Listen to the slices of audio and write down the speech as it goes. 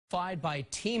By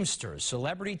Teamsters,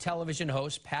 celebrity television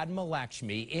host Padma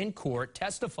Lakshmi in court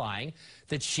testifying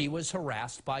that she was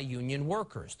harassed by union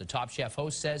workers. The Top Chef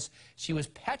host says she was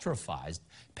petrified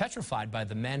by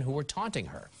the men who were taunting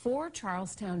her. 4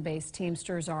 Charlestown-based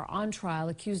Teamsters are on trial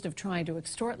accused of trying to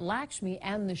extort Lakshmi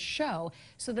and the show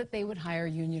so that they would hire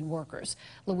union workers.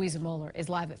 Louisa Moeller is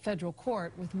live at federal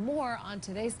court with more on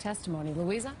today's testimony.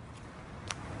 Louisa?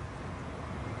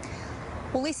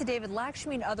 Well, Lisa, David,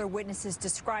 Lakshmi and other witnesses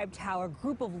described how a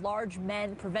group of large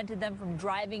men prevented them from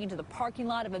driving into the parking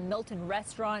lot of a Milton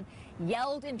restaurant,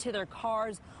 yelled into their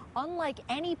cars, unlike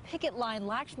any picket line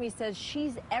Lakshmi says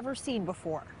she's ever seen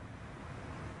before.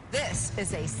 This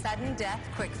is a sudden death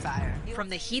quickfire. From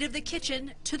the heat of the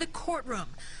kitchen to the courtroom,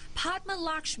 Padma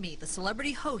Lakshmi, the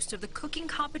celebrity host of the cooking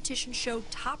competition show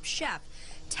Top Chef,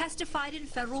 testified in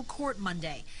federal court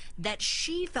Monday that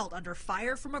she felt under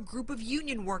fire from a group of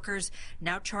union workers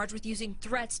now charged with using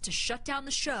threats to shut down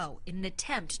the show in an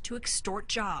attempt to extort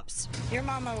jobs. Your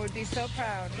mama would be so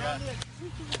proud. Yeah.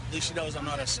 At least she knows I'm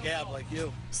not a scab like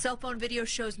you. Cell phone video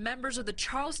shows members of the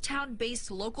Charlestown-based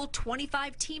Local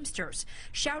 25 Teamsters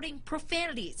shouting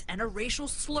profanities and a racial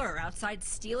slur outside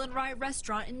Steel and Rye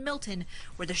restaurant in Milton,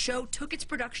 where the show took its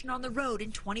production on the road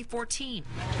in 2014.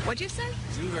 What'd you say?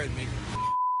 You heard me.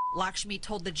 Lakshmi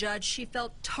told the judge she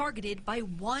felt targeted by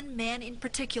one man in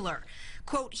particular.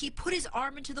 Quote, he put his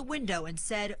arm into the window and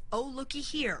said, "Oh, looky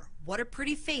here. What a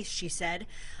pretty face," she said.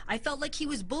 I felt like he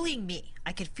was bullying me.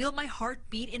 I could feel my heart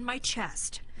beat in my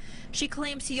chest. She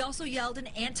claims he also yelled an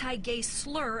anti-gay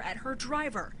slur at her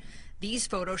driver. These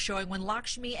photos showing when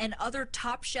Lakshmi and other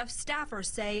Top Chef staffers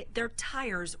say their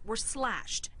tires were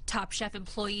slashed. Top Chef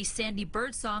employee Sandy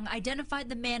Birdsong identified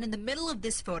the man in the middle of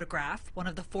this photograph, one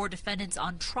of the 4 defendants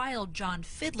on trial, John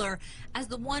Fiddler, as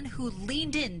the one who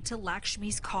leaned into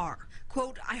Lakshmi's car.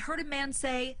 Quote, I heard a man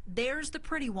say, "There's the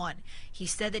pretty one." He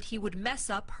said that he would mess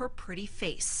up her pretty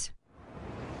face.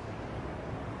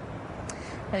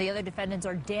 Now, the other defendants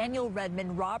are Daniel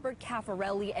Redmond, Robert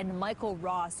Caffarelli, and Michael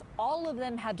Ross. All of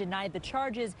them have denied the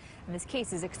charges, and this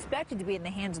case is expected to be in the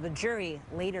hands of the jury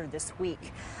later this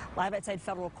week. Live outside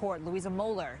federal court, Louisa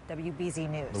Moeller, WBZ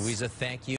News. Louisa, thank you.